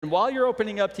And while you're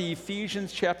opening up to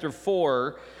Ephesians chapter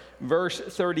 4, verse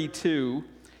 32,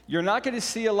 you're not going to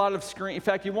see a lot of screen. In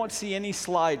fact, you won't see any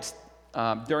slides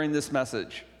during this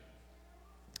message.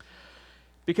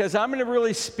 Because I'm going to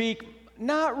really speak,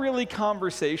 not really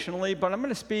conversationally, but I'm going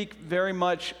to speak very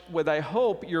much with, I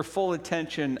hope, your full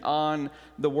attention on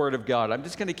the Word of God. I'm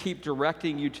just going to keep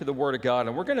directing you to the Word of God.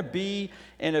 And we're going to be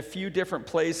in a few different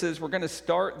places. We're going to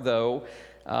start, though,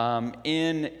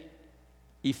 in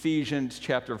Ephesians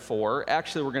chapter 4.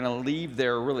 Actually, we're going to leave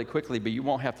there really quickly, but you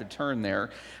won't have to turn there.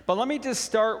 But let me just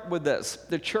start with this.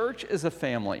 The church is a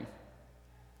family.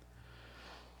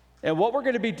 And what we're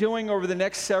going to be doing over the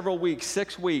next several weeks,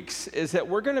 6 weeks, is that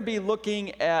we're going to be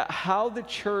looking at how the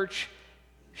church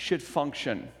should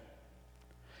function.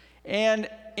 And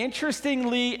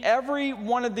interestingly, every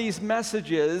one of these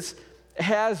messages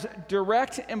has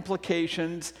direct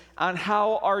implications on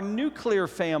how our nuclear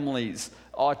families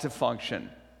ought to function.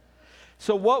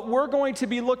 So what we're going to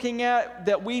be looking at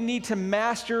that we need to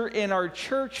master in our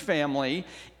church family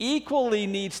equally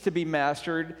needs to be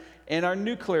mastered in our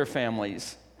nuclear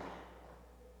families.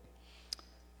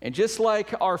 And just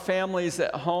like our families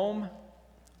at home,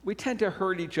 we tend to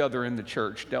hurt each other in the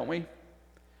church, don't we?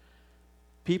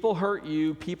 People hurt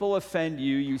you, people offend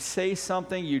you, you say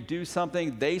something, you do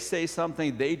something, they say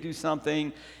something, they do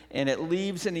something, and it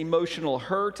leaves an emotional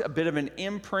hurt, a bit of an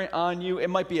imprint on you.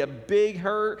 It might be a big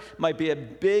hurt, might be a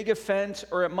big offense,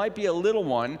 or it might be a little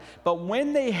one, but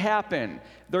when they happen,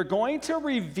 they're going to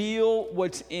reveal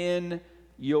what's in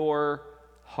your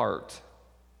heart.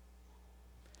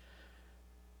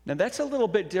 Now that's a little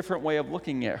bit different way of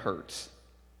looking at hurts.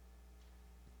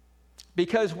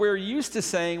 Because we're used to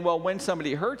saying, well, when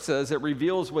somebody hurts us, it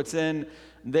reveals what's in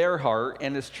their heart.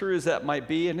 And as true as that might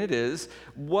be, and it is,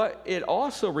 what it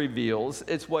also reveals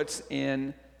is what's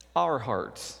in our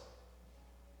hearts.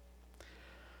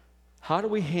 How do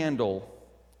we handle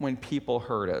when people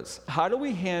hurt us? How do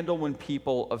we handle when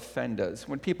people offend us,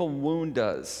 when people wound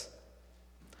us?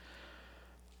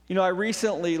 You know, I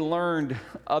recently learned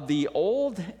of the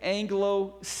old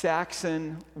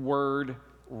Anglo-Saxon word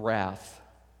wrath.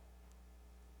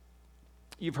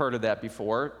 You've heard of that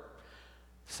before.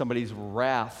 Somebody's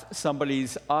wrath,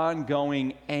 somebody's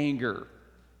ongoing anger,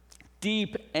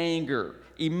 deep anger,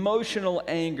 emotional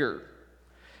anger.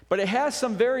 But it has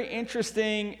some very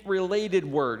interesting related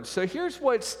words. So here's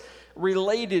what's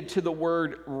related to the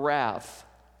word wrath.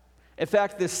 In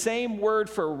fact, the same word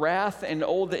for wrath in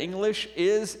Old English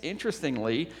is,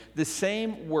 interestingly, the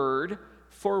same word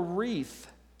for wreath.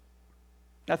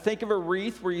 Now think of a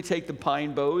wreath where you take the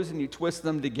pine boughs and you twist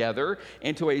them together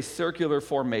into a circular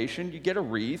formation. You get a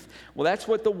wreath. Well, that's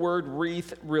what the word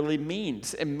wreath really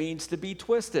means. It means to be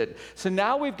twisted. So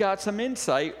now we've got some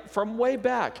insight from way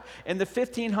back in the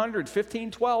 1500s.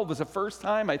 1512 was the first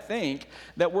time, I think,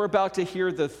 that we're about to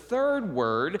hear the third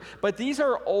word, but these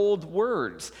are old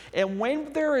words. And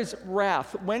when there is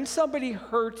wrath, when somebody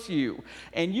hurts you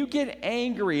and you get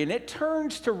angry and it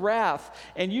turns to wrath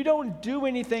and you don't do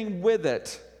anything with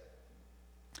it,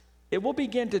 it will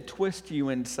begin to twist you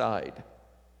inside.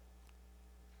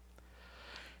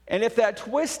 And if that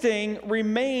twisting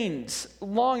remains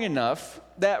long enough,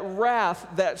 that wrath,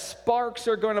 that sparks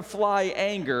are going to fly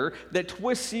anger, that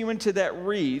twists you into that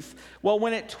wreath, well,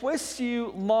 when it twists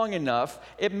you long enough,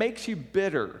 it makes you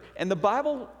bitter. And the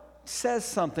Bible says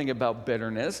something about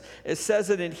bitterness. It says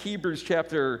it in Hebrews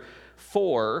chapter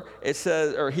 4, it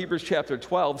says, or Hebrews chapter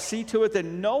 12, see to it that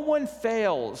no one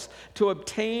fails to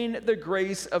obtain the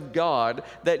grace of God,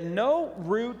 that no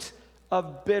root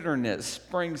of bitterness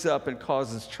springs up and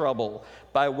causes trouble,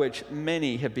 by which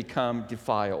many have become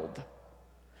defiled.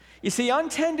 You see,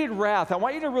 untended wrath, I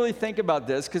want you to really think about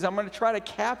this, because I'm going to try to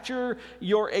capture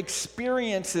your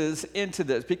experiences into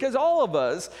this, because all of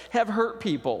us have hurt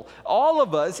people. All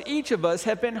of us, each of us,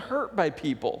 have been hurt by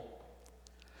people.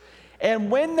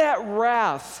 And when that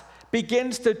wrath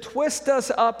begins to twist us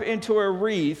up into a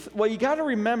wreath, well, you got to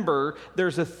remember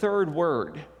there's a third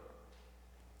word.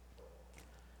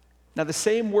 Now, the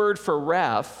same word for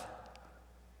wrath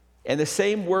and the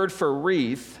same word for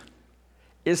wreath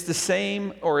is the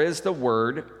same, or is the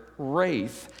word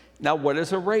wraith. Now, what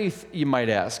is a wraith, you might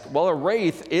ask? Well, a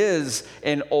wraith is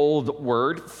an old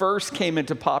word. First came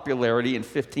into popularity in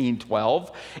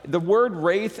 1512. The word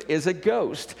wraith is a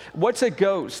ghost. What's a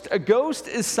ghost? A ghost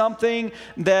is something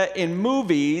that in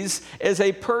movies is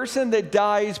a person that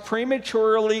dies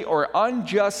prematurely or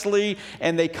unjustly,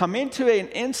 and they come into an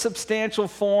insubstantial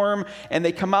form, and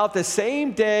they come out the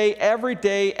same day, every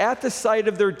day, at the site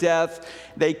of their death.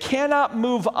 They cannot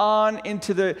move on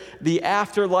into the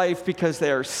afterlife because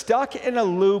they are stuck in a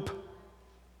loop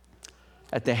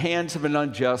at the hands of an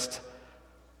unjust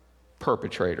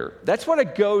perpetrator. That's what a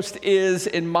ghost is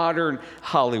in modern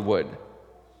Hollywood.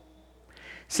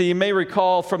 See, you may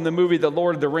recall from the movie The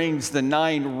Lord of the Rings, the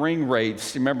 9 ring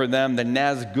wraiths. You remember them, the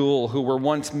Nazgul, who were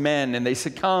once men, and they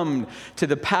succumbed to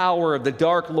the power of the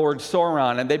Dark Lord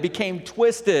Sauron, and they became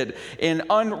twisted and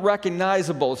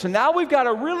unrecognizable. So now we've got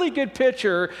a really good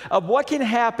picture of what can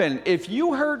happen if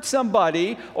you hurt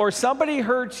somebody or somebody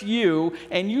hurts you,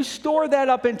 and you store that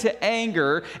up into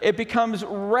anger. It becomes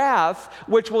wrath,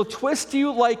 which will twist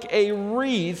you like a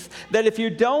wreath that if you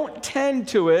don't tend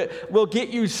to it, will get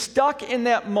you stuck in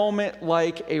that moment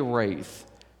like a wraith.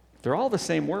 They're all the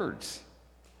same words.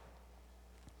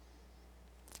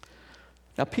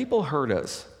 Now, people hurt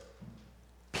us.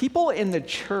 People in the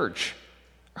church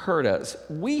hurt us.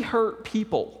 We hurt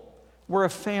people. We're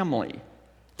a family.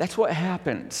 That's what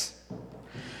happens.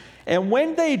 And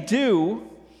when they do,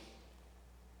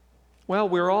 well,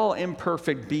 we're all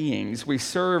imperfect beings. We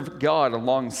serve God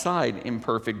alongside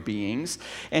imperfect beings.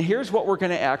 And here's what we're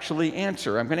going to actually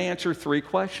answer. I'm going to answer 3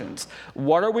 questions.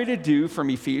 What are we to do from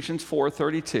Ephesians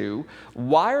 4:32?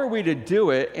 Why are we to do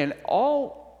it? And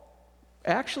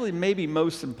actually, maybe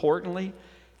most importantly,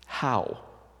 how?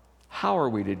 How are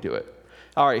we to do it?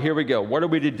 All right, here we go. What are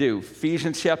we to do?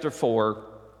 Ephesians chapter 4,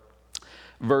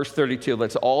 verse 32.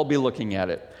 Let's all be looking at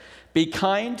it. Be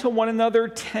kind to one another,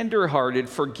 tenderhearted,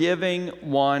 forgiving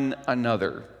one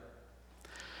another.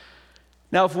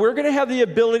 Now, if we're going to have the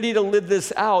ability to live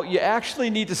this out, you actually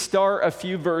need to start a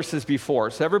few verses before.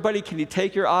 So everybody, can you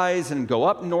take your eyes and go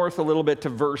up north a little bit to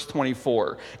verse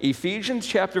 24? Ephesians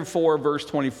chapter 4, verse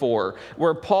 24,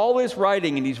 where Paul is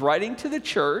writing, and he's writing to the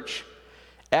church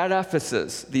at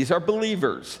Ephesus. These are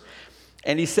believers.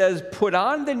 And he says, put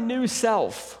on the new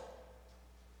self.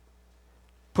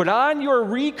 Put on your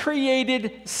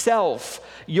recreated self,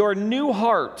 your new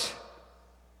heart,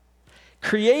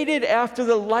 created after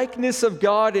the likeness of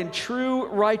God in true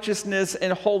righteousness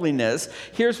and holiness.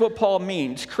 Here's what Paul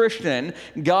means. Christian,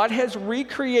 God has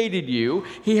recreated you.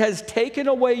 He has taken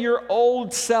away your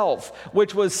old self,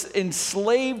 which was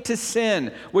enslaved to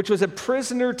sin, which was a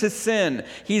prisoner to sin.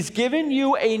 He's given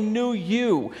you a new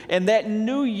you, and that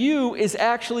new you is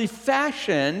actually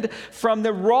fashioned from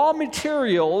the raw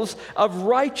materials of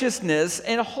righteousness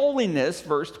and holiness,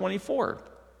 verse 24.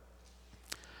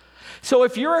 So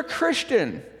if you're a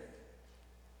Christian,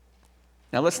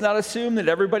 now let's not assume that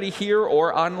everybody here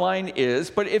or online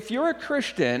is, but if you're a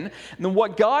Christian, then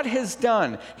what God has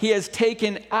done, He has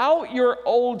taken out your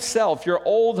old self, your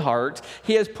old heart.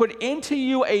 He has put into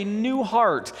you a new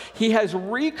heart. He has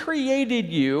recreated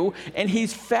you, and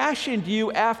He's fashioned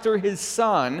you after His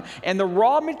Son. And the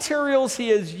raw materials He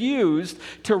has used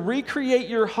to recreate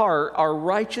your heart are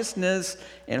righteousness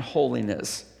and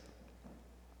holiness.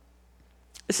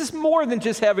 This is more than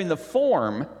just having the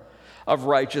form of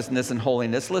righteousness and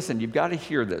holiness. Listen, you've got to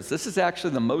hear this. This is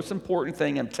actually the most important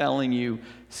thing I'm telling you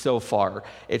so far.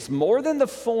 It's more than the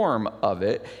form of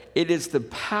it. It is the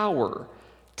power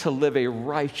to live a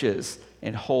righteous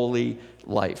and holy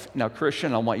life. Now,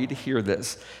 Christian, I want you to hear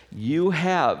this. You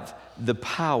have the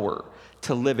power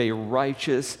to live a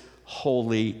righteous,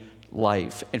 holy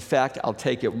life. In fact, I'll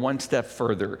take it one step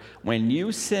further. When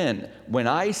you sin, when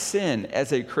I sin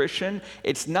as a Christian,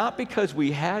 it's not because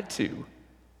we had to.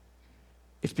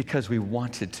 It's because we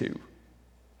wanted to.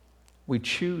 We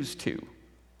choose to.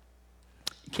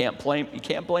 You can't blame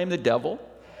the devil.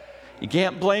 You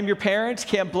can't blame your parents,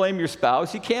 can't blame your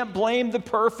spouse. You can't blame the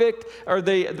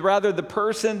the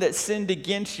person that sinned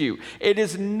against you. It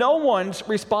is no one's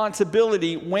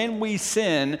responsibility when we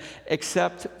sin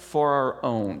except for our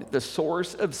own. The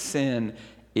source of sin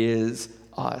is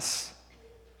us.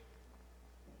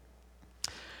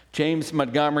 James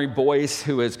Montgomery Boyce,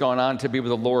 who has gone on to be with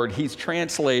the Lord, he's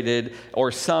translated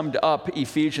or summed up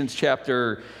Ephesians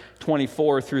chapter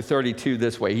 24 through 32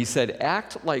 this way. He said,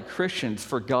 act like Christians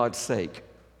for God's sake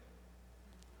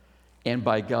and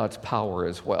by God's power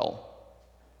as well.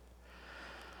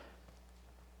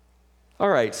 All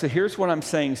right, so here's what I'm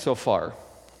saying so far.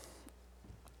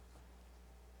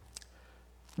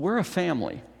 We're a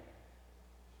family,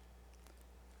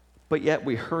 but yet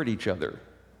we hurt each other.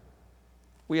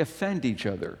 We offend each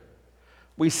other.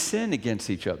 We sin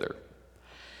against each other.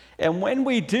 And when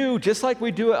we do, just like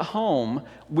we do at home,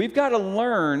 we've got to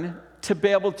learn to be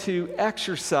able to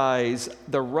exercise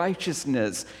the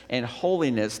righteousness and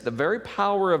holiness, the very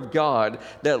power of God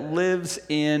that lives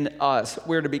in us.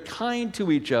 We're to be kind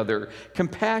to each other,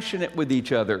 compassionate with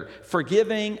each other,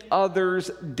 forgiving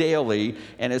others daily,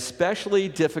 and especially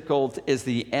difficult is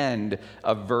the end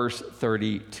of verse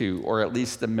 32, or at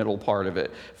least the middle part of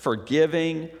it,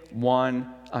 forgiving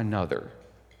one another.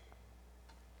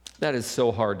 That is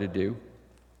so hard to do.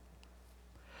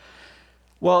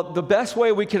 Well, the best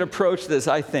way we can approach this,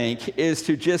 I think, is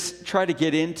to just try to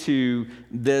get into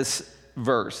this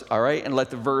verse, all right? And let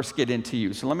the verse get into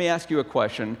you. So let me ask you a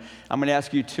question. I'm going to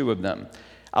ask you two of them.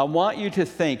 I want you to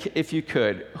think, if you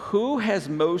could, who has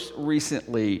most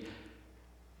recently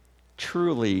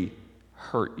truly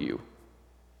hurt you?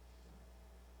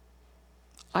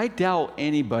 I doubt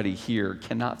anybody here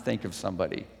cannot think of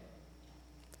somebody.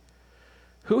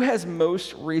 Who has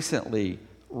most recently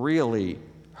really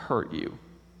hurt you?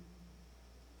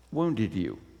 Wounded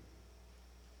you?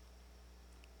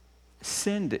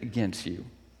 Sinned against you?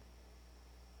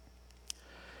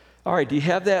 All right, do you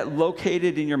have that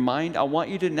located in your mind? I want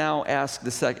you to now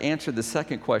answer the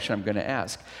second question I'm going to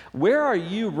ask. Where are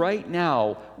you right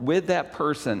now with that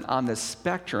person on the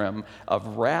spectrum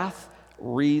of wrath,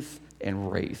 wreath,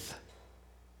 and wraith?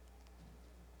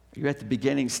 Are you at the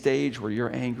beginning stage where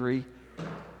you're angry,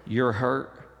 you're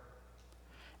hurt?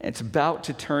 It's about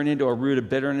to turn into a root of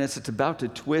bitterness. It's about to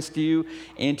twist you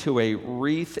into a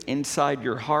wreath inside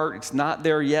your heart. It's not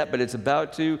there yet, but it's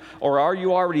about to. Or are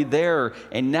you already there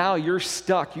and now you're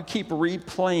stuck? You keep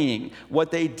replaying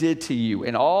what they did to you.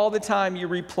 And all the time you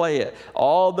replay it,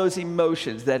 all those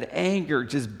emotions, that anger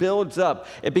just builds up.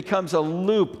 It becomes a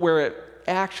loop where it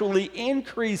actually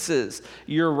increases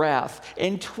your wrath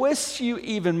and twists you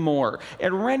even more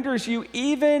and renders you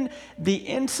even the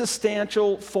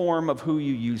insubstantial form of who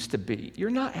you used to be. You're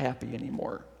not happy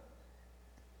anymore.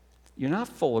 You're not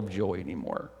full of joy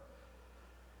anymore.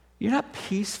 You're not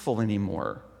peaceful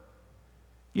anymore.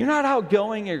 You're not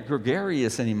outgoing or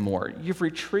gregarious anymore. You've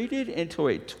retreated into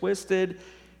a twisted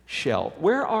shell.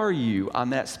 Where are you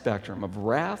on that spectrum of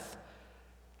wrath,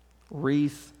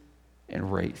 wreath,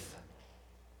 and wraith?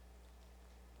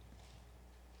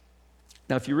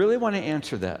 Now, if you really want to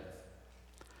answer that,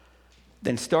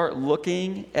 then start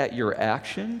looking at your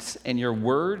actions and your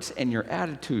words and your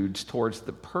attitudes towards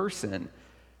the person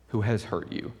who has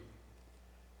hurt you.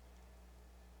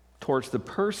 Towards the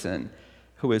person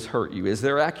who has hurt you. Is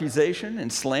there accusation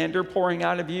and slander pouring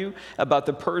out of you about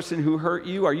the person who hurt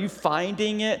you? Are you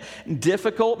finding it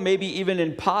difficult, maybe even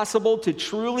impossible, to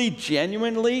truly,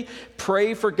 genuinely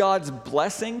pray for God's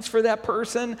blessings for that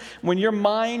person? When your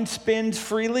mind spins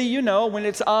freely, when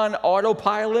it's on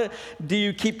autopilot, do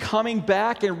you keep coming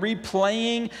back and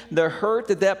replaying the hurt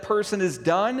that person has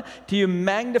done? Do you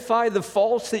magnify the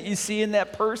faults that you see in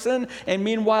that person and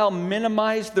meanwhile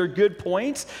minimize their good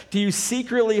points? Do you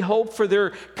secretly hope for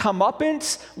their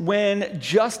comeuppance when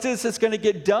justice is going to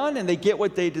get done and they get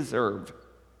what they deserve?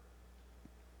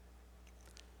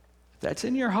 That's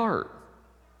in your heart.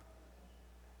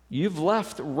 You've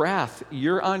left wrath.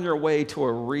 You're on your way to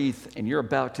a wreath, and you're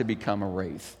about to become a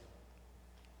wraith.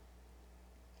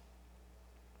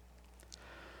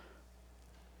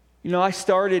 I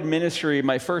started ministry.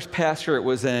 My first pastorate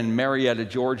was in Marietta,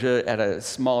 Georgia, at a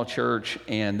small church,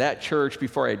 and that church,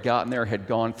 before I had gotten there, had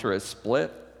gone through a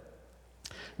split.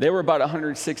 There were about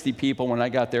 160 people. When I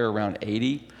got there, around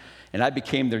 80, and I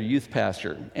became their youth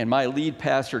pastor. And my lead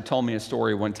pastor told me a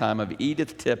story one time of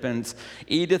Edith Tippins.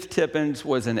 Edith Tippins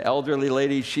was an elderly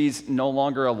lady. She's no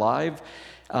longer alive.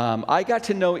 I got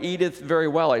to know Edith very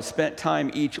well. I spent time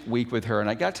each week with her, and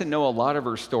I got to know a lot of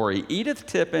her story. Edith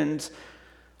Tippins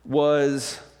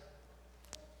was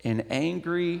an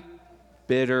angry,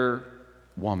 bitter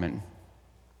woman.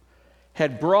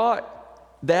 Had brought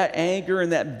that anger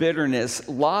and that bitterness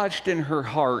lodged in her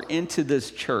heart into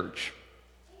this church.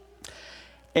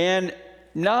 And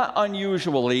not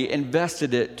unusually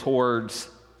invested it towards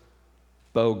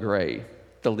Bo Gray,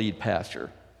 the lead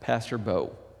pastor, Pastor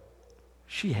Bo.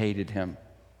 She hated him.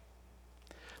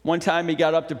 One time he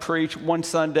got up to preach one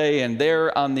Sunday, and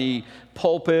there on the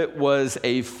pulpit was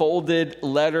a folded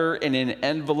letter in an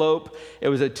envelope. It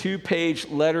was a 2-page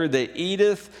letter that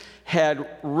Edith had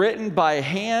written by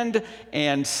hand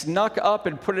and snuck up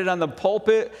and put it on the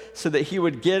pulpit so that he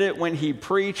would get it when he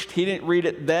preached. He didn't read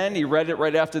it then. He read it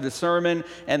right after the sermon,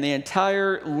 and the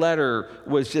entire letter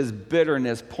was just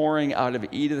bitterness pouring out of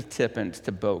Edith Tippins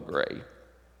to Bo Gray.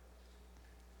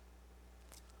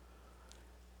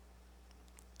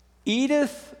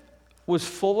 Edith was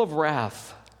full of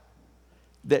wrath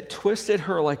that twisted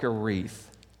her like a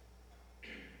wreath,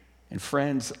 and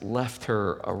friends, left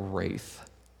her a wraith.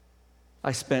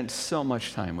 I spent so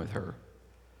much time with her.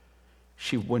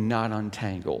 She would not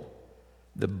untangle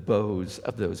the bows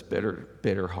of those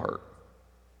bitter heart.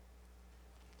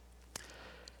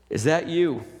 Is that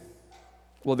you?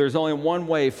 Well, there's only one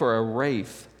way for a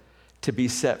wraith to be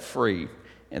set free,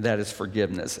 and that is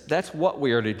forgiveness. That's what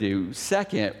we are to do.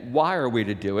 Second, why are we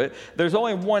to do it? There's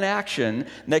only one action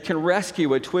that can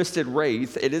rescue a twisted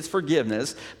wraith. It is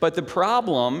forgiveness, but the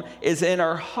problem is in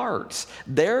our hearts.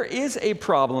 There is a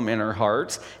problem in our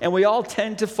hearts, and we all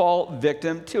tend to fall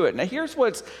victim to it. Now, here's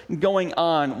what's going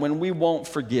on when we won't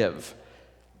forgive.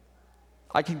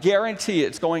 I can guarantee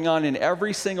it's going on in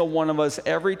every single one of us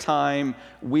every time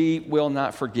we will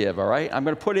not forgive, all right? I'm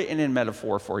going to put it in a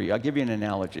metaphor for you. I'll give you an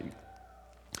analogy.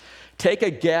 Take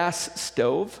a gas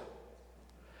stove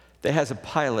that has a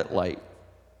pilot light.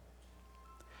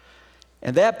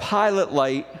 And that pilot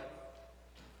light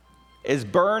is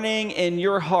burning in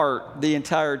your heart the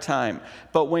entire time.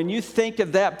 But when you think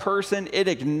of that person, it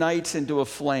ignites into a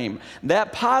flame.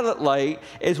 That pilot light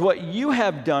is what you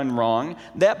have done wrong.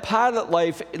 That pilot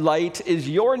light is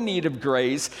your need of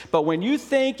grace. But when you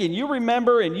think and you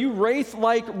remember and you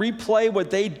wraith-like replay what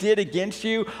they did against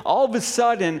you, all of a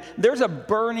sudden, there's a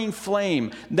burning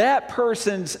flame. That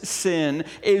person's sin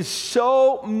is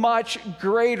so much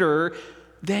greater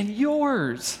than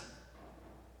yours.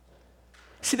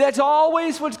 See, that's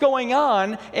always what's going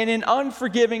on in an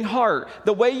unforgiving heart.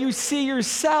 The way you see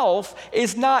yourself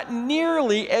is not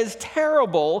nearly as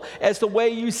terrible as the way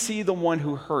you see the one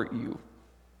who hurt you.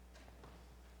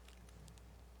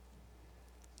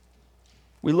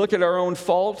 We look at our own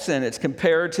faults, and it's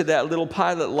compared to that little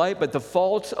pilot light, but the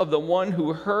faults of the one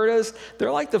who hurt us,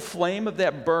 they're like the flame of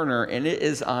that burner, and it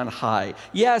is on high.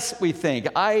 Yes, we think,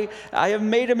 I have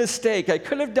made a mistake. I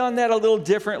could have done that a little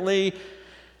differently.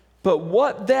 But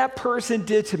what that person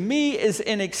did to me is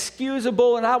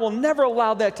inexcusable, and I will never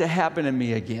allow that to happen to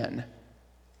me again.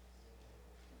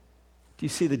 Do you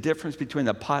see the difference between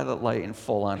the pilot light and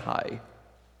full on high?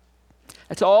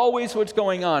 That's always what's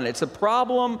going on. It's a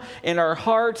problem in our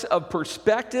hearts of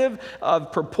perspective,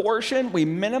 of proportion. We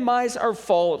minimize our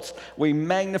faults. We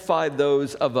magnify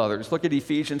those of others. Look at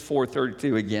Ephesians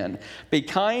 4:32 again. Be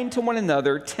kind to one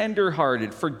another,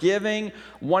 tender-hearted, forgiving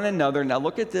one another. Now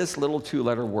look at this little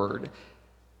two-letter word.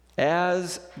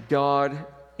 As God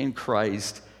in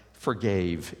Christ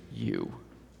forgave you.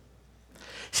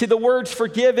 See, the words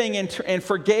forgiving and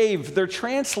forgave, they're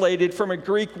translated from a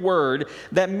Greek word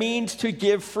that means to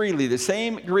give freely. The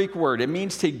same Greek word. It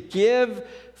means to give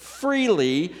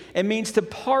freely. It means to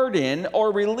pardon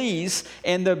or release.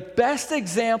 And the best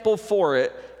example for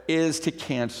it is to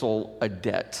cancel a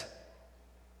debt.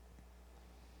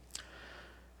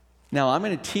 Now, I'm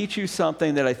going to teach you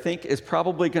something that I think is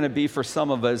probably going to be for some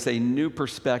of us a new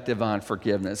perspective on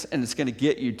forgiveness. And it's going to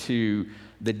get you to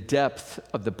the depth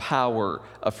of the power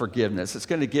of forgiveness. It's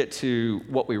going to get to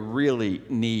what we really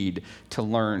need to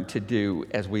learn to do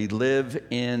as we live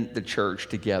in the church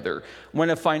together.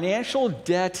 When a financial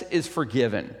debt is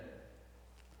forgiven,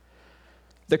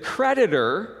 the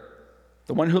creditor,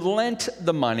 the one who lent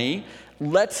the money,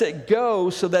 lets it go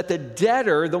so that the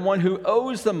debtor, the one who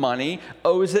owes the money,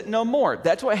 owes it no more.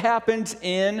 That's what happens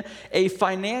in a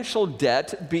financial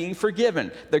debt being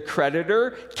forgiven. The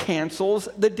creditor cancels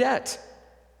the debt.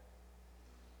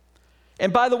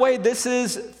 And by the way, this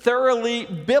is thoroughly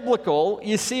biblical.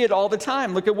 You see it all the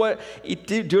time. Look at what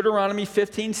Deuteronomy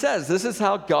 15 says. This is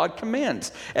how God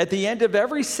commands. At the end of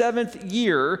every 7th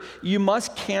year, you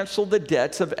must cancel the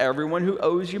debts of everyone who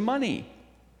owes you money.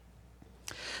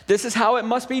 This is how it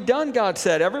must be done, God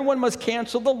said. Everyone must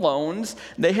cancel the loans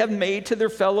they have made to their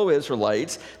fellow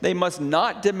Israelites. They must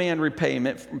not demand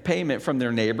payment from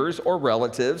their neighbors or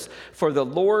relatives, for the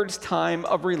Lord's time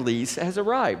of release has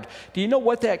arrived. Do you know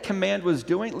what that command was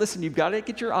doing? Listen, you've got to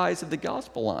get your eyes of the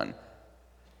gospel on.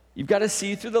 You've got to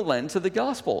see through the lens of the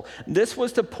gospel. This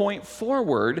was to point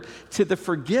forward to the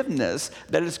forgiveness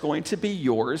that is going to be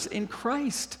yours in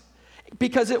Christ,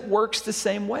 because it works the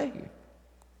same way.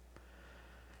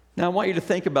 Now, I want you to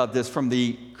think about this from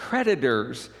the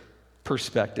creditor's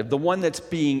perspective, the one that's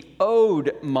being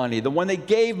owed money, the one that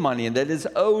gave money and that is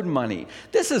owed money.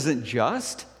 This isn't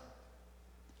just,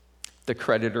 the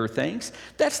creditor thinks.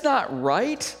 That's not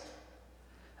right.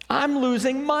 I'm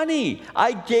losing money.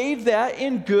 I gave that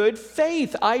in good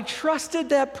faith. I trusted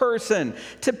that person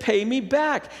to pay me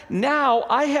back. Now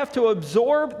I have to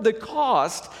absorb the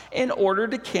cost in order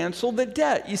to cancel the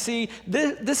debt. You see,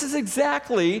 this is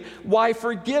exactly why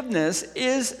forgiveness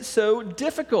is so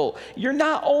difficult. You're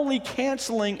not only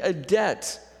canceling a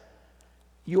debt,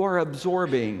 you are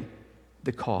absorbing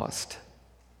the cost.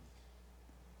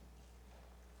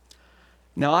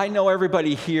 Now, I know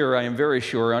everybody here, I am very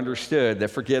sure, understood that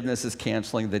forgiveness is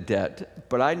canceling the debt.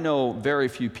 But I know very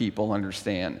few people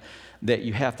understand that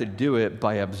you have to do it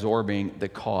by absorbing the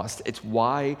cost. It's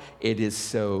why it is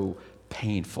so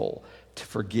painful to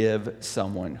forgive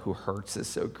someone who hurts us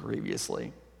so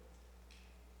grievously.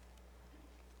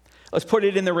 Let's put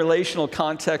it in the relational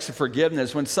context of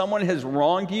forgiveness. When someone has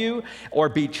wronged you or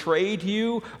betrayed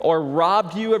you or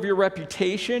robbed you of your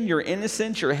reputation, your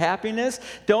innocence, your happiness,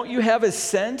 don't you have a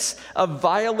sense of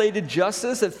violated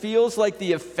justice? It feels like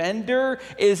the offender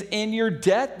is in your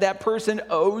debt. That person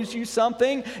owes you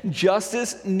something.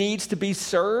 Justice needs to be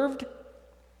served.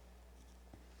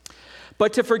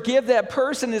 But to forgive that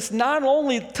person is not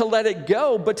only to let it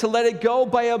go, but to let it go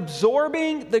by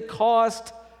absorbing the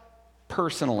cost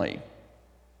personally.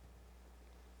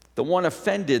 The one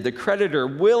offended, the creditor,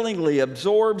 willingly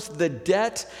absorbs the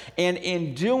debt and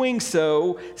in doing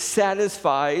so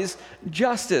satisfies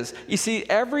justice. You see,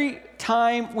 every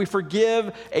time we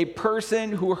forgive a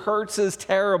person who hurts us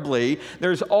terribly,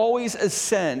 there's always a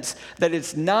sense that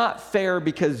it's not fair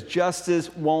because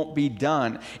justice won't be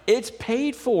done. It's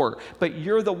paid for, but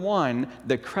you're the one,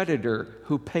 the creditor,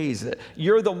 who pays it.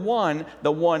 You're the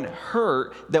one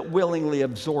hurt that willingly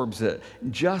absorbs it.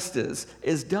 Justice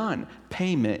is done.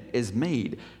 Payment is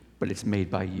made, but it's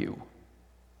made by you.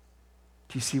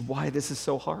 Do you see why this is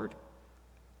so hard?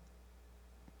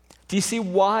 Do you see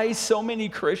why so many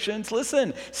Christians,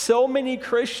 listen, so many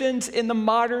Christians in the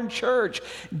modern church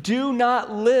do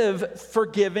not live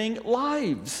forgiving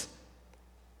lives?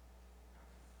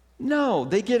 No,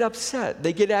 they get upset,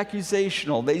 they get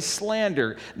accusational, they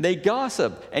slander, they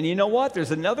gossip. And you know what?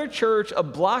 There's another church a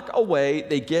block away,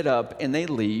 they get up and they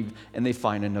leave and they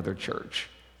find another church.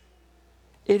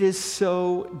 It is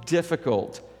so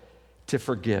difficult to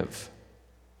forgive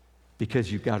because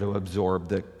you've got to absorb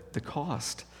the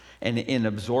cost. And in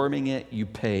absorbing it, you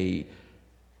pay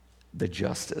the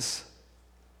justice.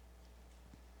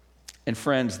 And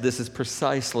friends, this is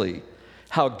precisely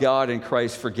how God in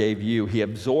Christ forgave you. He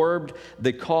absorbed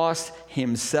the cost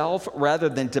himself rather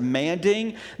than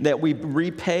demanding that we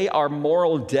repay our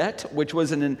moral debt, which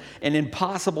was an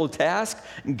impossible task.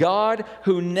 God,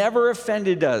 who never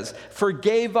offended us,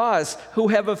 forgave us who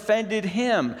have offended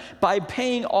him by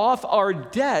paying off our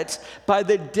debt by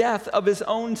the death of his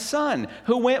own Son,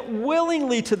 who went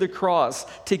willingly to the cross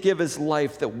to give his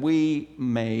life that we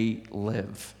may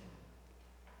live.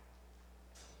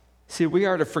 See, we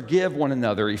are to forgive one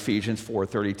another, Ephesians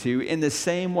 4:32, in the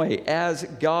same way as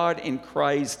God in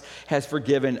Christ has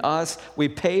forgiven us. We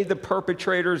pay the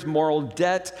perpetrator's moral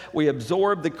debt. We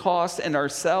absorb the cost in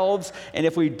ourselves. And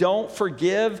if we don't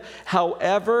forgive,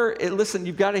 however, listen,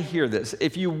 you've got to hear this.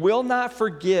 If you will not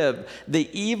forgive the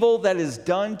evil that is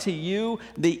done to you,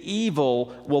 the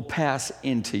evil will pass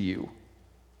into you.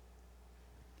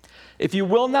 If you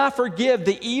will not forgive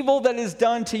the evil that is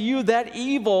done to you, that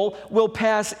evil will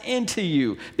pass into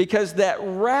you, because that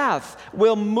wrath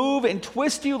will move and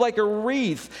twist you like a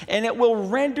wreath, and it will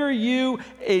render you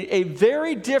a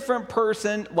very different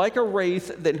person, like a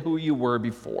wraith, than who you were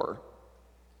before.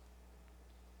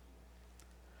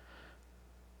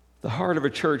 The heart of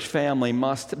a church family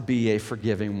must be a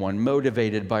forgiving one,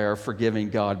 motivated by our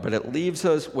forgiving God, but it leaves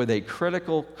us with a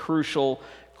critical, crucial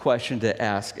question to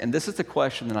ask, and this is the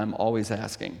question that I'm always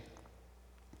asking.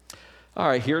 All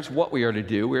right, here's what we are to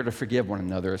do. We are to forgive one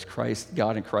another as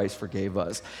God in Christ forgave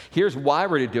us. Here's why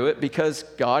we're to do it, because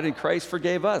God in Christ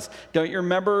forgave us. Don't you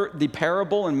remember the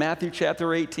parable in Matthew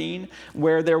chapter 18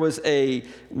 where there was a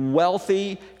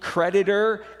wealthy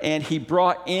creditor and he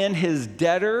brought in his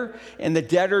debtor and the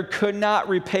debtor could not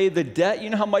repay the debt? You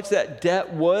know how much that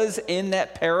debt was in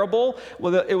that parable?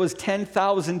 Well, it was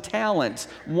 10,000 talents.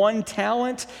 1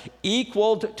 talent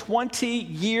equaled 20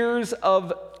 years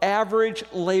of average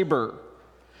labor.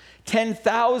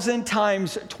 10,000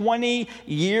 times 20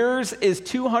 years is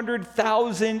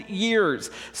 200,000 years.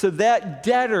 So that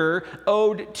debtor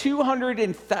owed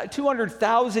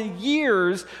 200,000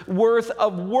 years worth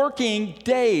of working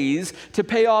days to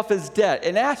pay off his debt.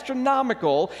 An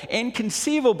astronomical,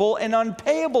 inconceivable, and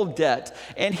unpayable debt.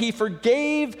 And he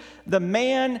forgave the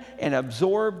man and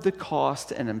absorbed the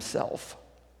cost in himself.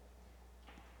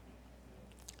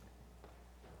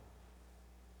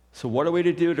 So what are we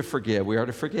to do to forgive? We are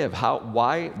to forgive.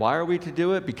 Why are we to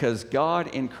do it? Because God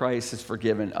in Christ has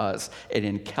forgiven us an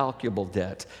incalculable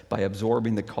debt by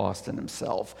absorbing the cost in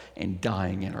himself and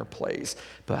dying in our place.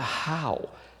 But how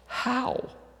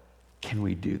can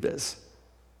we do this?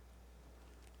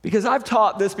 Because I've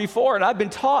taught this before, and I've been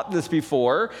taught this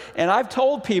before, and I've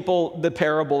told people the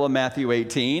parable of Matthew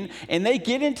 18, and they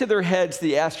get into their heads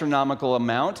the astronomical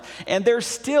amount, and they're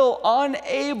still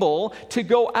unable to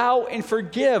go out and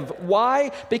forgive.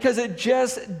 Why? Because it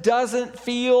just doesn't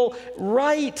feel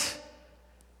right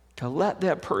to let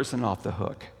that person off the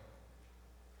hook.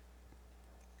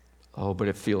 Oh, but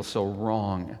it feels so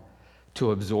wrong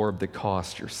to absorb the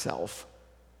cost yourself.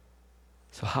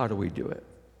 So how do we do it?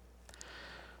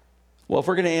 Well, if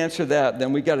we're going to answer that,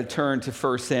 then we've got to turn to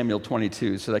 1 Samuel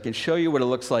 22 so that I can show you what it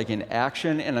looks like in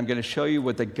action, and I'm going to show you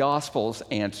what the Gospel's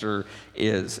answer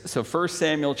is. So 1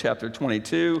 Samuel chapter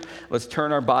 22, let's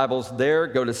turn our Bibles there,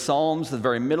 go to Psalms, the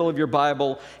very middle of your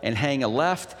Bible, and hang a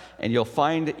left, and you'll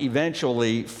find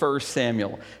eventually 1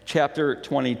 Samuel chapter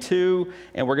 22,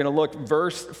 and we're going to look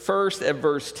first at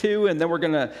verse 2, and then we're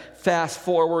going to fast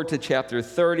forward to chapter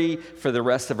 30 for the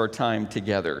rest of our time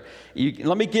together.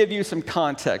 Let me give you some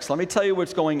context. Let me tell you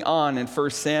what's going on in 1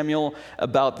 Samuel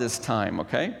about this time,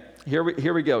 okay? Here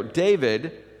we go.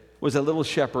 David was a little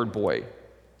shepherd boy,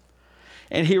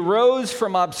 and he rose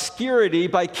from obscurity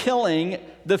by killing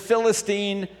the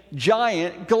Philistine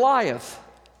giant Goliath.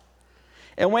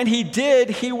 And when he did,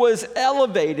 he was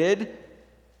elevated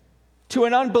to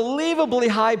an unbelievably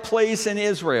high place in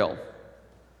Israel.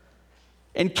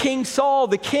 And King Saul,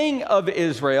 the king of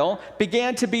Israel,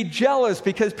 began to be jealous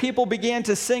because people began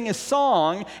to sing a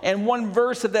song, and one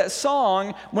verse of that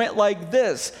song went like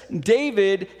this: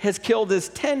 David has killed his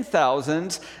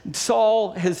 10,000s,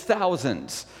 Saul his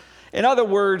thousands. In other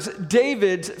words,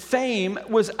 David's fame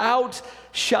was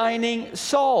outshining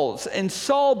Saul's, and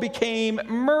Saul became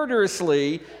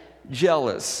murderously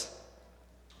jealous.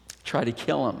 Tried to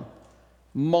kill him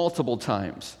multiple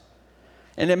times.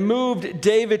 And it moved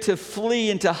David to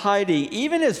flee into hiding,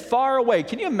 even as far away.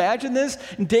 Can you imagine this?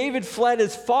 David fled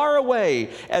as far away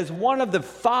as one of the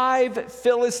 5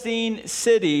 Philistine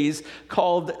cities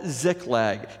called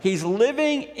Ziklag. He's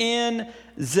living in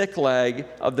Ziklag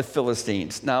of the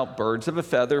Philistines. Now, birds of a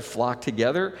feather flock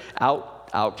together.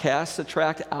 Outcasts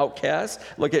attract outcasts.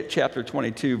 Look at chapter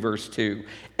 22, verse 2.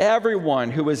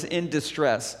 Everyone who was in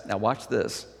distress. Now, watch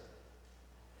this.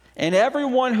 And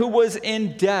everyone who was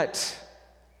in debt.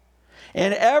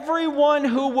 And everyone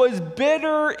who was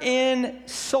bitter in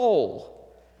soul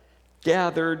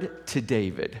gathered to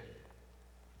David,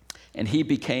 and he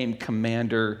became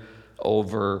commander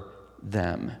over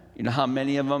them. You know how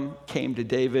many of them came to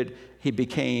David? He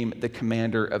became the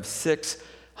commander of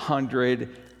 600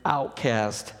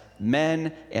 outcast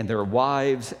men and their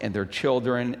wives and their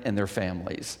children and their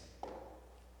families.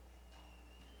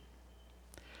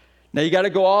 Now, you got to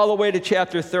go all the way to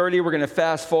chapter 30. We're going to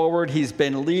fast forward. He's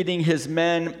been leading his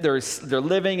men. They're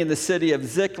living in the city of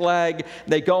Ziklag.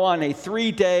 They go on a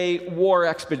 3-day war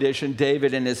expedition,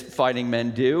 David and his fighting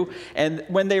men do. And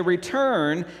when they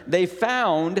return, they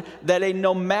found that a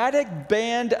nomadic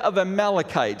band of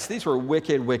Amalekites, these were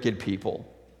wicked, wicked people.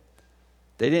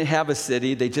 They didn't have a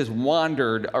city. They just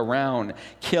wandered around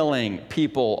killing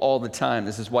people all the time.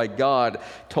 This is why God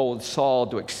told Saul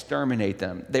to exterminate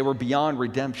them. They were beyond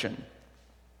redemption.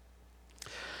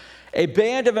 A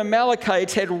band of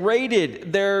Amalekites had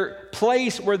raided their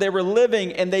place where they were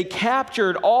living, and they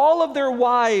captured all of their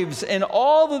wives and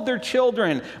all of their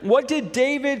children. What did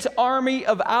David's army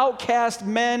of outcast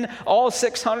men, all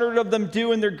 600 of them,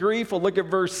 do in their grief? Well, look at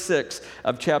verse 6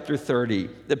 of chapter 30.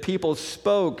 The people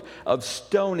spoke of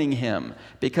stoning him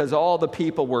because all the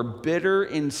people were bitter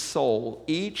in soul,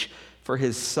 each for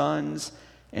his sons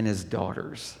and his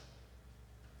daughters.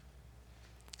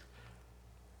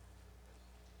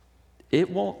 It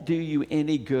won't do you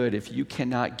any good if you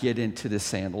cannot get into the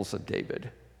sandals of David.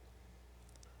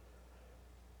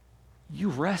 You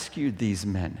rescued these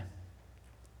men.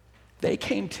 They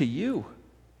came to you.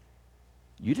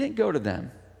 You didn't go to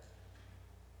them.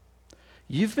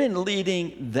 You've been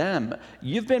leading them.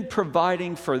 You've been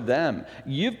providing for them.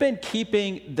 You've been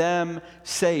keeping them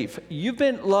safe. You've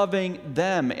been loving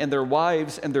them and their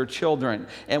wives and their children.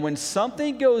 And when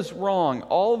something goes wrong,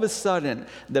 all of a sudden,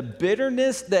 the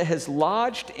bitterness that has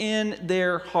lodged in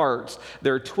their hearts,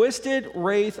 their twisted,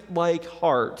 wraith-like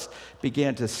hearts,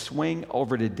 began to swing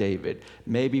over to David.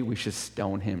 Maybe we should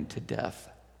stone him to death.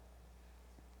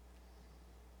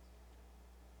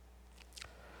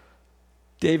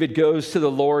 David goes to the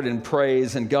Lord and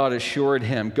prays, and God assured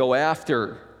him, go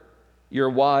after your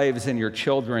wives and your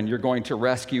children. You're going to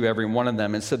rescue every one of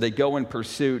them. And so they go in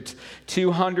pursuit.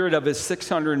 200 of his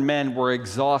 600 men were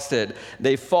exhausted.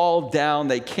 They fall down.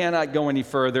 They cannot go any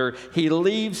further. He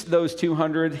leaves those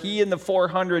 200. He and the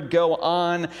 400 go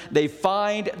on. They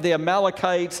find the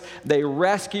Amalekites. They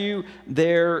rescue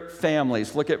their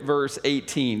families. Look at verse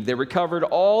 18. They recovered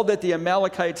all that the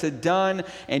Amalekites had done,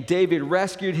 and David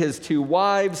rescued his 2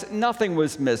 wives. Nothing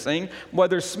was missing,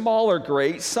 whether small or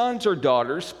great, sons or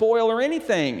daughters, spoil or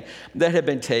anything that had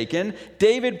been taken.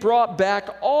 David brought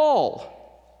back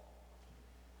all.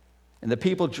 And the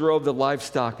people drove the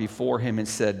livestock before him and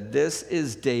said, this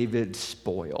is David's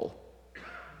spoil.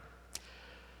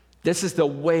 This is the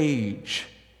wage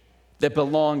that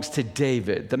belongs to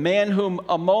David, the man whom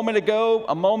a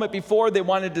moment before, they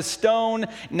wanted to stone.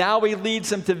 Now he leads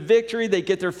them to victory. They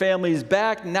get their families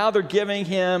back. Now they're giving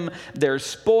him their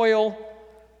spoil.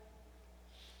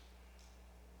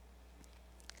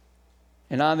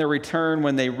 And on their return,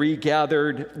 when they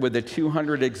regathered with the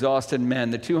 200 exhausted men,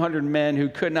 the 200 men who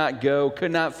could not go,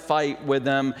 could not fight with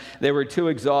them, they were too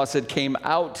exhausted, came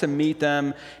out to meet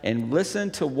them. And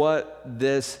listen to what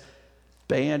this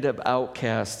band of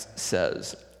outcasts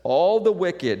says. All the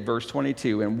wicked, verse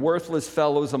 22, and worthless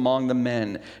fellows among the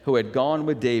men who had gone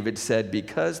with David said,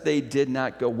 because they did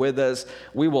not go with us,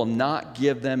 we will not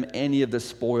give them any of the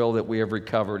spoil that we have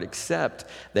recovered, except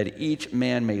that each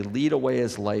man may lead away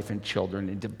his life and children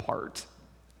and depart.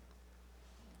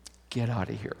 Get out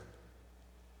of here.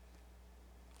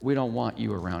 We don't want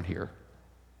you around here.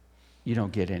 You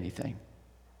don't get anything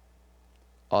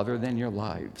other than your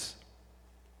lives.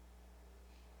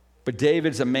 But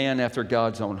David's a man after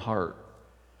God's own heart.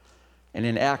 And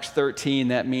in Acts 13,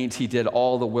 that means he did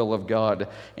all the will of God.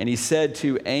 And he said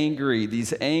to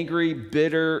these angry,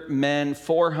 bitter men,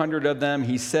 400 of them,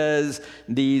 he says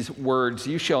these words,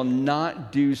 you shall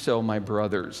not do so, my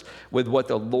brothers, with what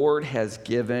the Lord has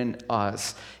given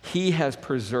us. He has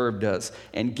preserved us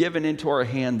and given into our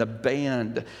hand the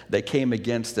band that came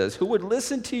against us. Who would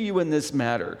listen to you in this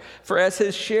matter? For as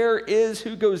his share is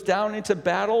who goes down into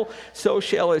battle, so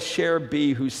shall his share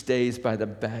be who stays by the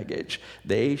baggage.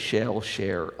 They shall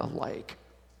share alike.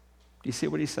 Do you see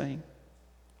what he's saying?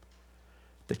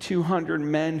 The 200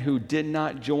 men who did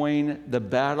not join the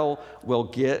battle will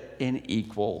get an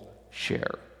equal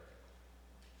share.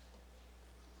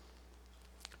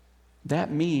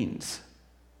 That means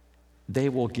they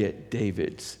will get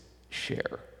David's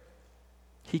share.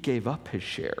 He gave up his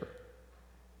share.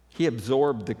 He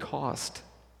absorbed the cost.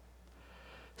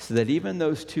 So that even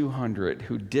those 200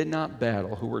 who did not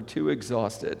battle, who were too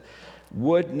exhausted,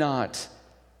 would not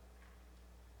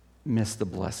miss the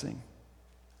blessing.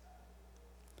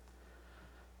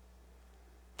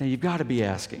 Now you've got to be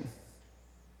asking,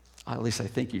 at least I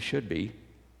think you should be,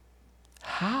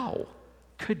 how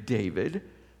could David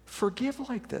forgive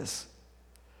like this?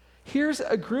 Here's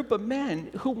a group of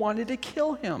men who wanted to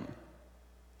kill him.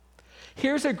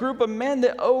 Here's a group of men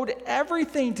that owed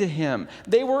everything to him.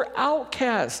 They were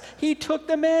outcasts. He took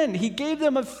them in. He gave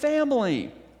them a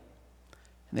family.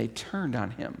 And they turned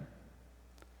on him.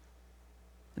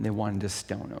 And they wanted to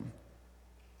stone him.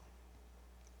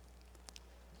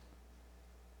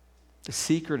 The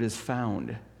secret is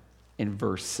found in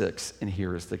verse 6, and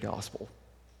here is the gospel.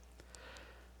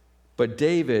 But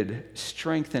David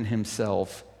strengthened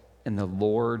himself in the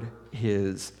Lord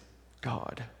his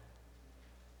God.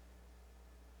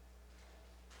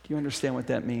 Do you understand what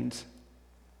that means?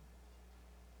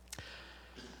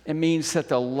 It means that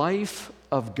the life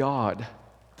of God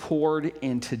poured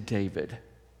into David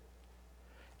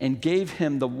and gave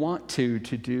him the want to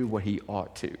do what he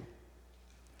ought to.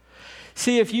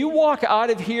 See, if you walk out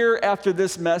of here after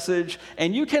this message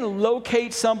and you can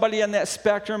locate somebody on that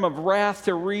spectrum of wrath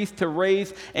to wreath to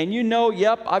wraith, and you know,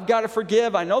 yep, I've got to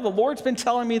forgive. I know the Lord's been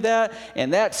telling me that,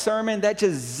 and that sermon, that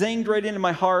just zinged right into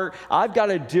my heart. I've got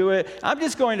to do it. I'm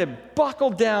just going to buckle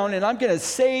down and I'm going to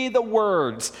say the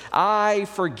words, I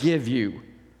forgive you.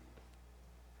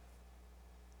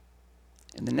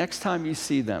 And the next time you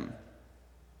see them,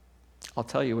 I'll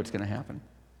tell you what's going to happen.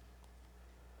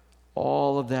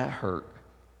 All of that hurt,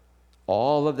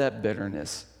 all of that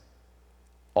bitterness,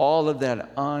 all of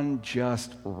that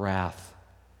unjust wrath,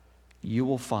 you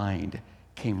will find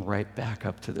came right back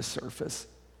up to the surface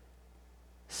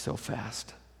so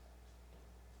fast.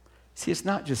 See, it's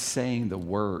not just saying the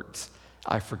words,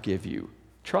 I forgive you.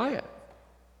 Try it.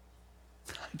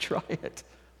 Try it.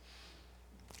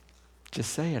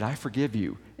 Just say it, I forgive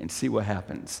you, and see what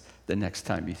happens the next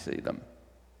time you see them.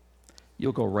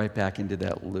 You'll go right back into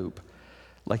that loop,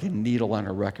 like a needle on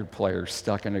a record player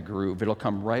stuck in a groove. It'll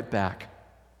come right back.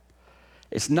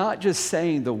 It's not just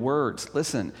saying the words.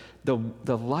 Listen, the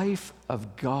life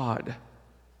of God,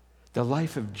 the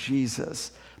life of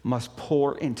Jesus must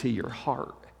pour into your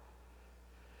heart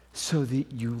so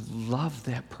that you love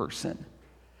that person,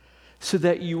 so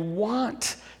that you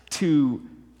want to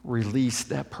release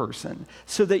that person,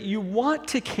 so that you want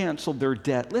to cancel their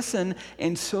debt. Listen,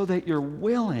 and so that you're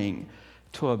willing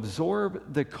to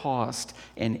absorb the cost,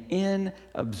 and in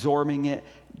absorbing it,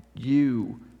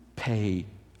 you pay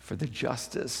for the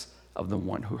justice of the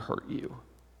one who hurt you.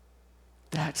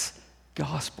 That's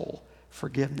gospel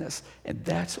forgiveness, and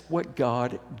that's what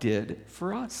God did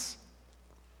for us.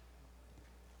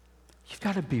 You've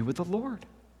got to be with the Lord.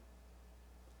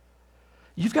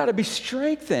 You've got to be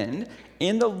strengthened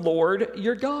in the Lord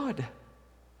your God.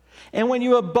 And when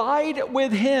you abide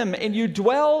with him and you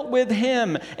dwell with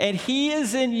him and he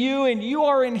is in you and you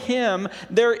are in him,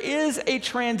 there is a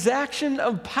transaction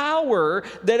of power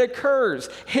that occurs.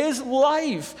 His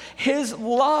life, his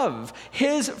love,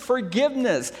 his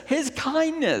forgiveness, his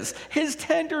kindness, his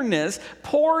tenderness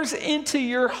pours into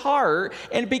your heart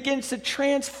and begins to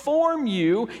transform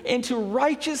you into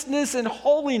righteousness and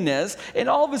holiness. And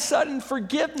all of a sudden,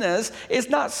 forgiveness is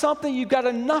not something you've got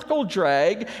to knuckle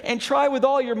drag and try with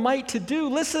all your might to do.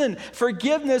 Listen,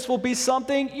 forgiveness will be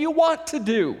something you want to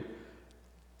do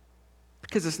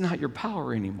because it's not your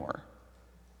power anymore.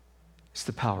 It's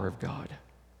the power of God.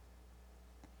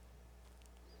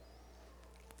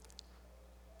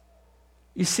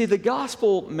 You see, the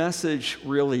gospel message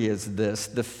really is this: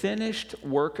 the finished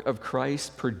work of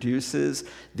Christ produces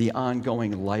the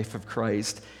ongoing life of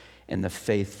Christ and the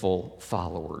faithful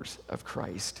followers of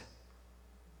Christ.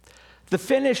 The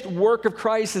finished work of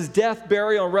Christ, his death,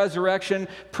 burial, and resurrection,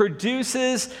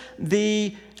 produces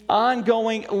the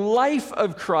ongoing life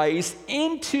of Christ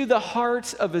into the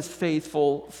hearts of his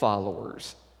faithful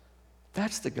followers.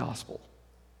 That's the gospel.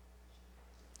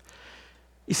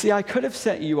 You see, I could have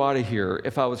sent you out of here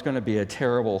if I was going to be a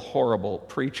terrible, horrible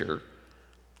preacher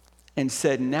and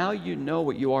said, now you know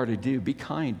what you are to do. Be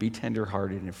kind, be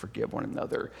tenderhearted, and forgive one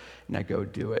another. Now go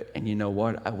do it. And you know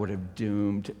what? I would have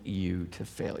doomed you to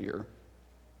failure.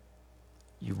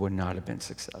 You would not have been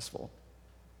successful.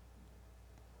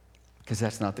 Because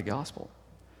that's not the gospel.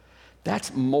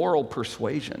 That's moral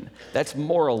persuasion. That's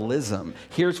moralism.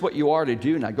 Here's what you are to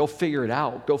do. Now go figure it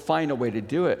out. Go find a way to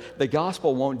do it. The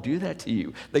gospel won't do that to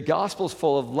you. The gospel's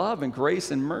full of love and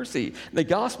grace and mercy. The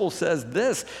gospel says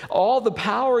this: all the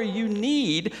power you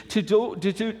need to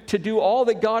do all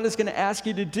that God is going to ask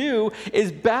you to do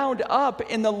is bound up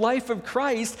in the life of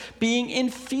Christ being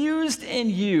infused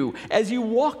in you as you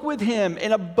walk with him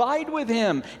and abide with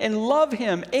him and love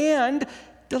him and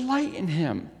delight in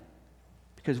him.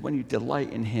 Because when you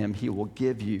delight in him, he will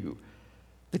give you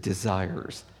the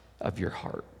desires of your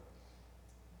heart.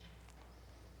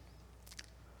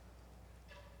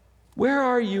 Where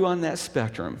are you on that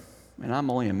spectrum? And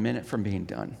I'm only a minute from being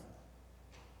done.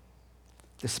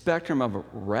 The spectrum of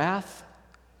wrath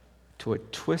to a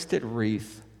twisted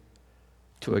wreath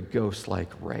to a ghost-like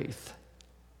wraith.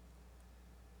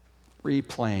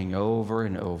 Replaying over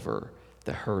and over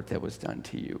the hurt that was done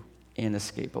to you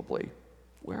inescapably.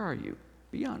 Where are you?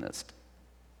 Be honest.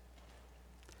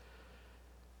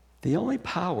 The only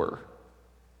power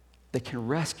that can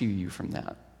rescue you from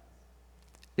that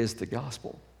is the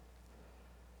gospel.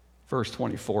 Verse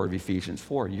 24 of Ephesians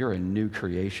 4, you're a new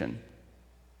creation.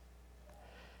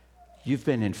 You've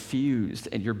been infused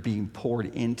and you're being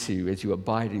poured into as you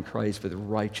abide in Christ with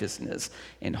righteousness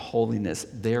and holiness.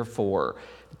 Therefore,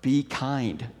 be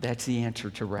kind. That's the answer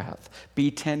to wrath.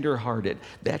 Be tenderhearted.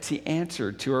 That's the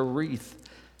answer to a wreath.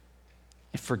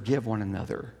 And forgive one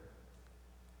another.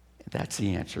 That's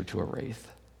the answer to a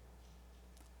wraith.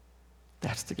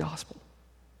 That's the gospel.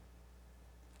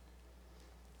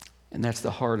 And that's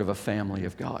the heart of a family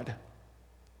of God.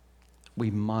 We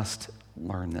must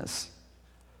learn this.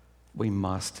 We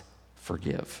must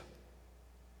forgive.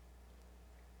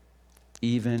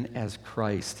 Even as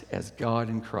Christ, as God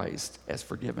in Christ, has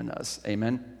forgiven us.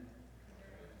 Amen?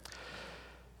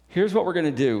 Here's what we're going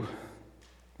to do.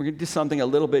 We're going to do something a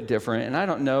little bit different, and I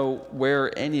don't know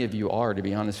where any of you are, to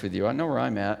be honest with you. I know where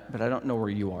I'm at, but I don't know where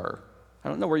you are. I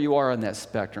don't know where you are on that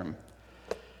spectrum.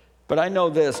 But I know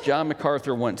this: John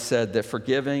MacArthur once said that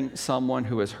forgiving someone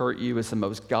who has hurt you is the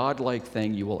most godlike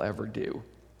thing you will ever do.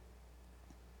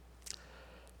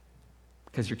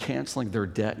 Because you're canceling their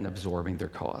debt and absorbing their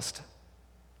cost.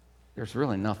 There's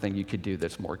really nothing you could do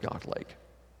that's more godlike.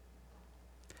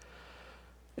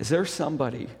 Is there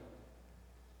somebody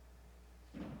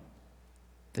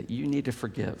that you need to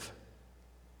forgive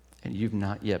and you've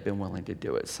not yet been willing to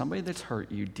do it? Somebody that's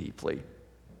hurt you deeply.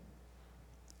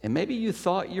 And maybe you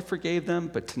thought you forgave them,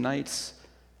 but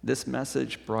this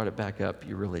message brought it back up.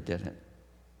 You really didn't.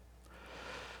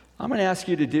 I'm going to ask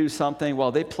you to do something.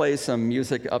 While they play some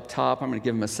music up top, I'm going to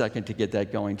give them a second to get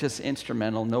that going. Just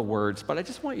instrumental, no words, but I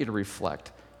just want you to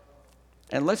reflect.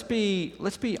 And let's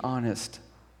be honest.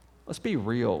 Let's be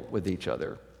real with each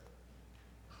other.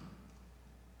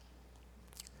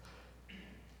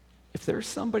 If there's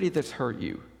somebody that's hurt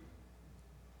you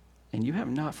and you have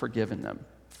not forgiven them,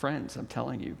 friends, I'm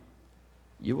telling you,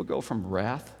 you will go from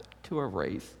wrath to a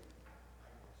wraith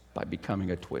by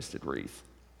becoming a twisted wreath.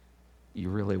 You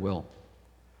really will.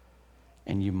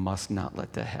 And you must not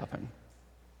let that happen.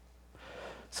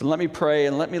 So let me pray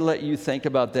and let me let you think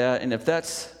about that. And if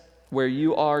that's where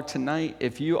you are tonight,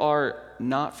 if you are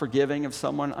not forgiving of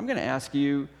someone, I'm going to ask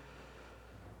you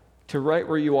to, right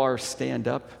where you are, stand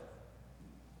up.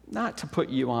 Not to put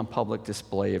you on public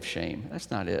display of shame. That's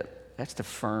not it. That's to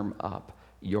firm up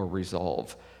your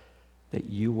resolve that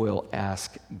you will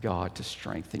ask God to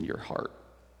strengthen your heart.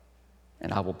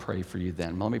 And I will pray for you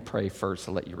then. Let me pray first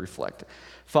to let you reflect.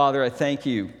 Father, I thank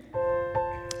you,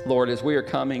 Lord, as we are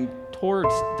coming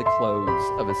towards the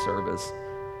close of a service.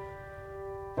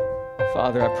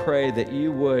 Father, I pray that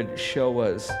you would show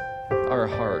us our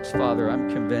hearts. Father, I'm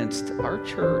convinced our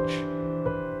church,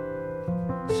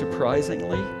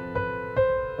 surprisingly,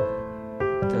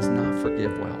 does not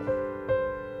forgive well.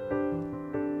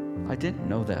 I didn't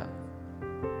know that.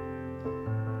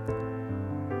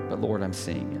 But Lord, I'm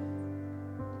seeing it.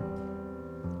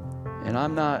 And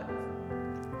I'm not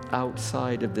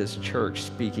outside of this church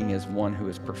speaking as one who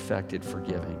is perfected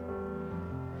forgiving.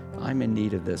 I'm in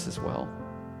need of this as well.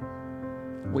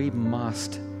 We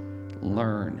must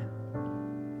learn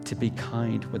to be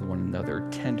kind with one another,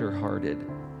 tender-hearted,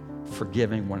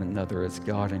 forgiving one another as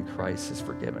God in Christ has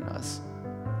forgiven us.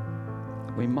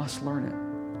 We must learn it.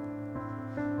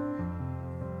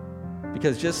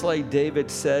 Because just like David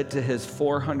said to his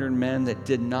 400 men that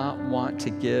did not want to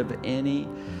give any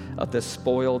of the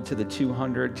spoil to the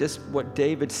 200, just what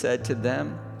David said to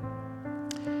them,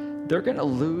 they're going to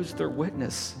lose their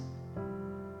witness.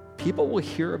 People will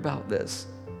hear about this.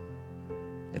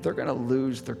 If they're going to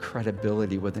lose their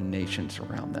credibility with the nations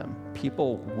around them,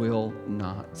 people will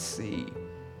not see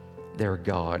their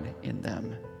God in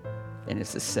them. And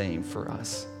it's the same for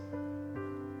us.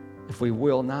 If we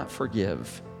will not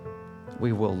forgive,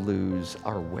 we will lose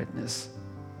our witness.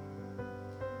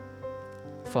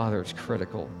 Father, it's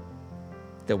critical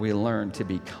that we learn to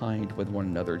be kind with one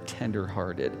another,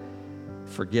 tender-hearted,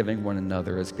 forgiving one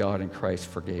another as God in Christ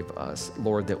forgave us.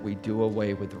 Lord, that we do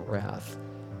away with wrath,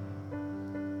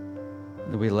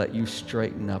 that we let you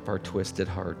straighten up our twisted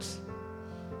hearts,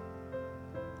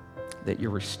 that you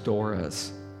restore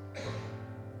us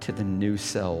to the new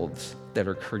selves that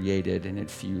are created and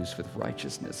infused with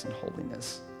righteousness and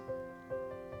holiness.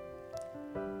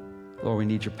 Lord, we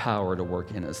need your power to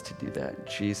work in us to do that. In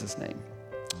Jesus' name,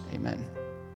 amen.